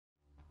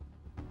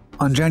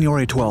On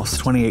January 12,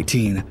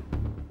 2018,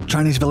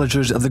 Chinese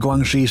villagers of the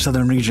Guangxi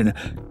southern region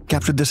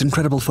captured this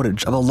incredible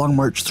footage of a Long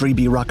March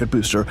 3B rocket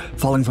booster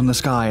falling from the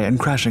sky and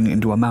crashing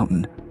into a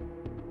mountain.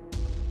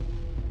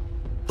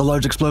 The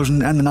large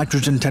explosion and the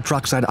nitrogen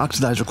tetroxide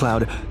oxidizer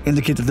cloud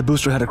indicate that the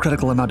booster had a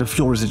critical amount of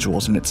fuel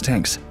residuals in its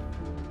tanks.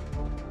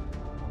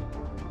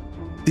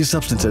 These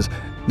substances,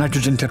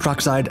 nitrogen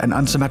tetroxide and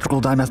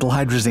unsymmetrical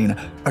dimethylhydrazine,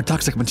 are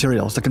toxic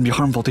materials that can be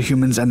harmful to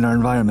humans and their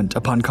environment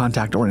upon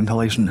contact or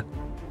inhalation.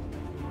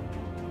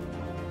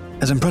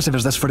 As impressive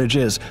as this footage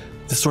is,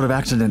 this sort of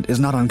accident is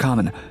not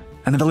uncommon,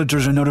 and the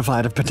villagers are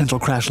notified of potential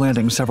crash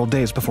landings several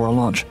days before a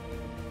launch.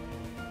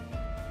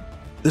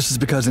 This is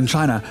because in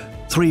China,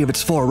 3 of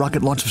its 4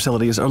 rocket launch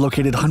facilities are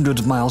located hundreds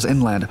of miles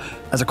inland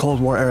as a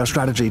Cold War-era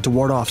strategy to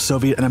ward off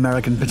Soviet and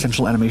American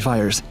potential enemy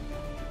fires.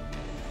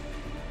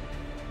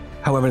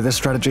 However, this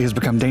strategy has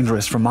become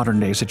dangerous for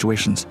modern-day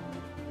situations.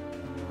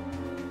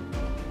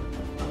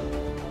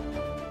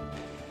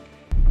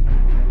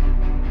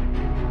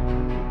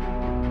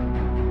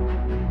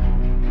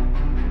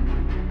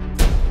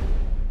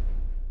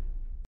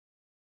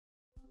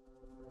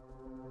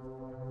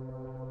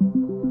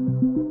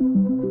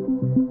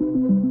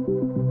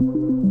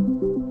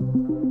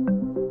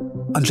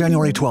 On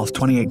January 12,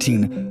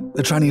 2018,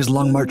 the Chinese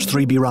Long March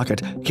 3B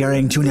rocket,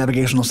 carrying 2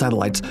 navigational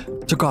satellites,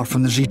 took off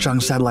from the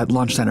Xichang Satellite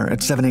Launch Center at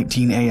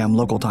 7:18 a.m.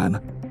 local time.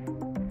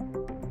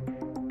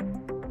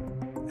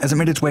 As it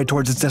made its way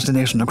towards its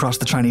destination across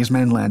the Chinese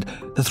mainland,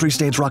 the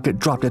 3-stage rocket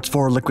dropped its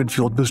 4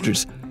 liquid-fueled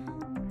boosters.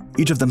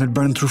 Each of them had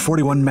burned through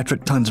 41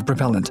 metric tons of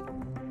propellant.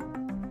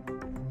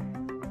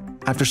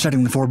 After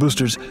setting the 4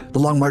 boosters, the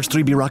Long March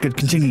 3B rocket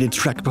continued its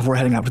trek before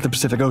heading out to the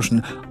Pacific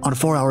Ocean on a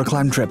 4-hour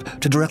climb trip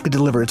to directly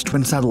deliver its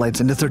twin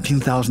satellites into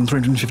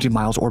 13,350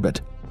 miles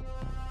orbit.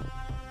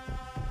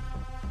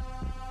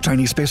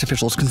 Chinese space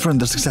officials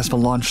confirmed the successful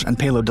launch and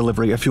payload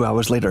delivery a few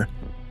hours later.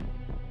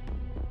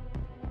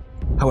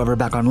 However,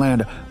 back on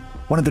land,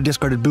 one of the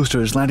discarded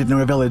boosters landed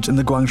near a village in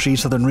the Guangxi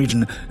southern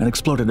region and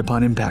exploded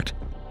upon impact.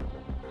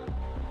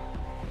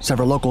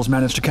 Several locals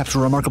managed to capture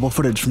remarkable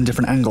footage from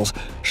different angles,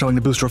 showing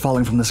the booster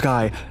falling from the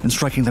sky and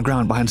striking the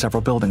ground behind several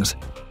buildings.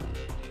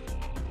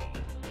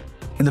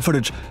 In the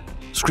footage,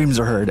 screams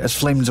are heard as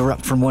flames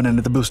erupt from one end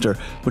of the booster,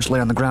 which lay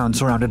on the ground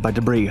surrounded by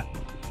debris.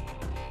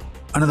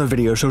 Another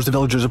video shows the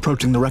villagers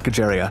approaching the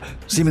wreckage area,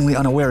 seemingly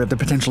unaware of the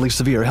potentially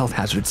severe health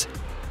hazards.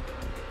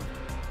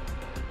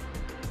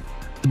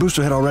 The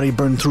booster had already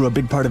burned through a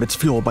big part of its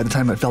fuel by the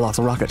time it fell off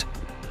the rocket.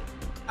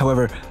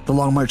 However, the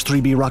Long March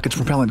 3B rocket's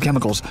propellant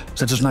chemicals,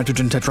 such as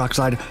nitrogen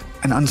tetroxide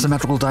and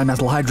unsymmetrical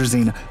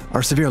dimethylhydrazine,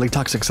 are severely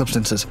toxic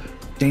substances,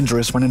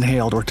 dangerous when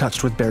inhaled or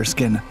touched with bare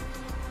skin.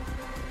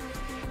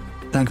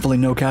 Thankfully,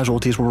 no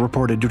casualties were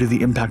reported due to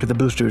the impact of the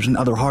boosters and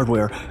other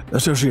hardware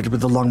associated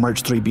with the Long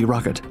March 3B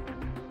rocket.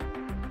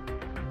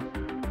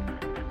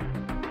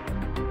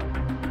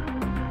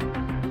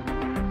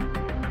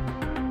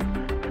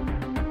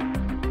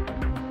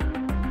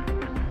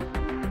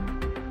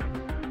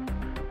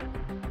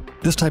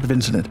 This type of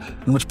incident,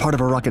 in which part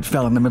of a rocket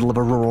fell in the middle of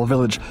a rural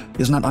village,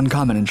 is not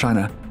uncommon in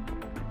China.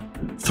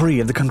 3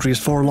 of the country's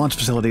 4 launch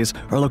facilities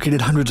are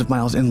located hundreds of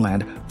miles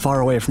inland,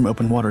 far away from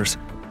open waters.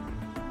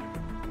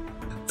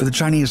 For the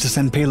Chinese to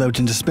send payloads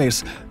into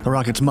space, the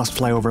rockets must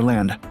fly over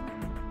land.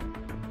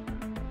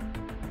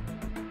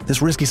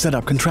 This risky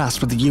setup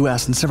contrasts with the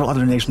US and several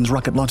other nations'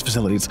 rocket launch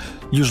facilities,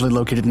 usually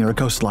located near a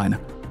coastline.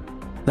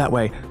 That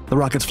way, the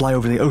rockets fly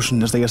over the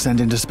ocean as they ascend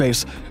into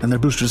space, and their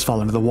boosters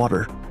fall into the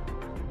water.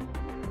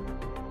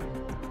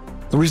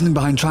 The reasoning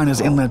behind China's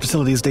inland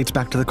facilities dates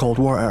back to the Cold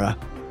War era.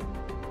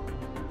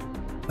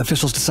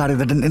 Officials decided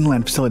that an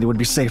inland facility would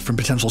be safe from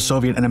potential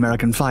Soviet and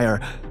American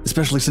fire,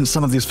 especially since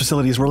some of these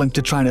facilities were linked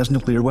to China's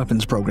nuclear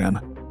weapons program.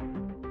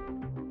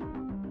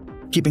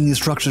 Keeping these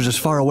structures as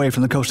far away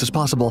from the coast as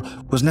possible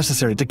was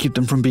necessary to keep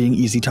them from being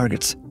easy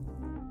targets.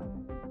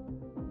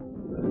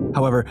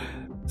 However,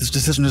 this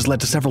decision has led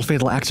to several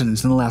fatal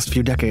accidents in the last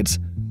few decades.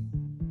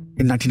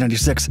 In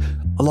 1996,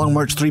 a Long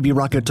March 3B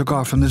rocket took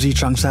off from the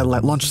Xichang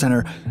Satellite Launch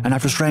Center and,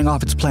 after straying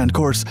off its planned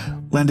course,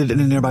 landed in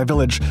a nearby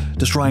village,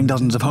 destroying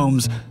dozens of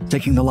homes,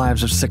 taking the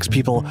lives of 6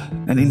 people,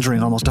 and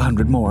injuring almost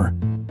 100 more.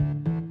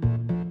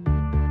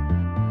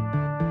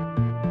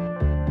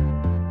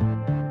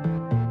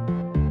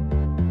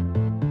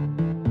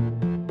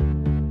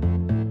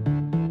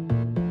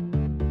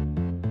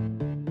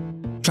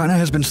 China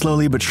has been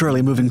slowly but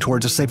surely moving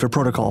towards a safer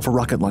protocol for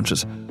rocket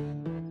launches.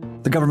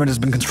 The government has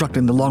been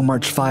constructing the Long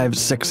March 5,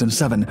 6, and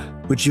 7,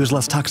 which use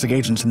less toxic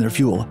agents in their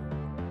fuel.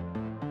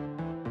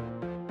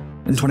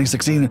 In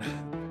 2016,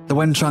 the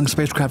Wenchang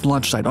spacecraft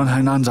launch site on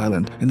Hainan's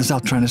Island in the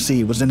South China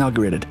Sea was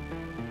inaugurated.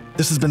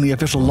 This has been the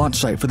official launch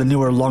site for the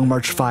newer Long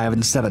March 5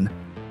 and 7,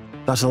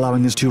 thus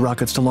allowing these 2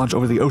 rockets to launch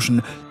over the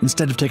ocean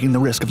instead of taking the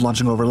risk of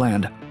launching over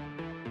land.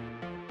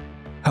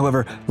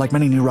 However, like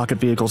many new rocket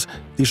vehicles,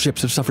 these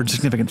ships have suffered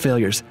significant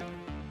failures.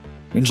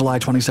 In July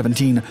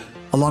 2017,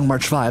 a Long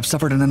March 5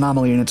 suffered an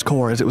anomaly in its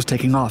core as it was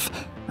taking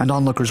off, and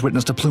onlookers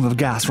witnessed a plume of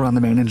gas around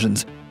the main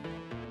engines.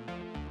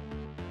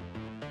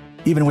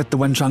 Even with the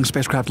Wenchang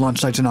spacecraft launch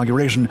site's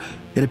inauguration,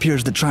 it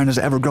appears that China's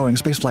ever-growing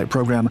spaceflight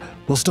program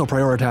will still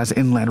prioritize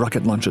inland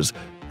rocket launches,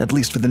 at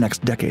least for the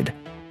next decade.